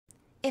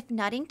If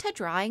nutting to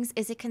drawings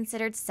isn't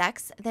considered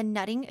sex, then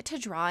nutting to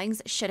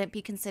drawings shouldn't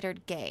be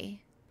considered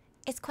gay.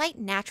 It's quite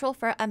natural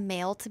for a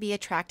male to be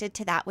attracted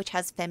to that which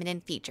has feminine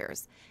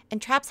features,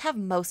 and traps have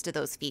most of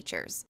those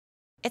features.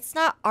 It's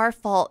not our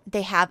fault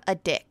they have a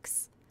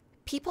dicks.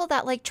 People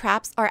that like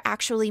traps are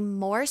actually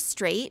more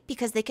straight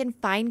because they can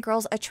find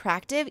girls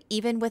attractive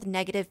even with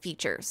negative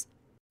features.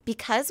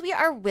 Because we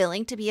are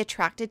willing to be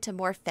attracted to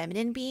more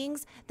feminine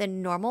beings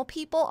than normal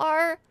people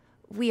are,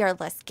 we are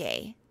less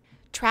gay.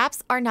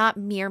 Traps are not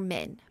mere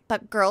men,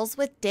 but girls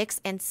with dicks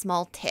and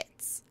small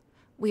tits.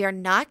 We are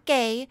not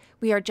gay,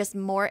 we are just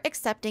more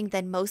accepting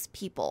than most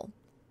people.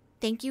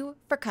 Thank you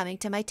for coming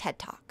to my TED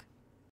Talk.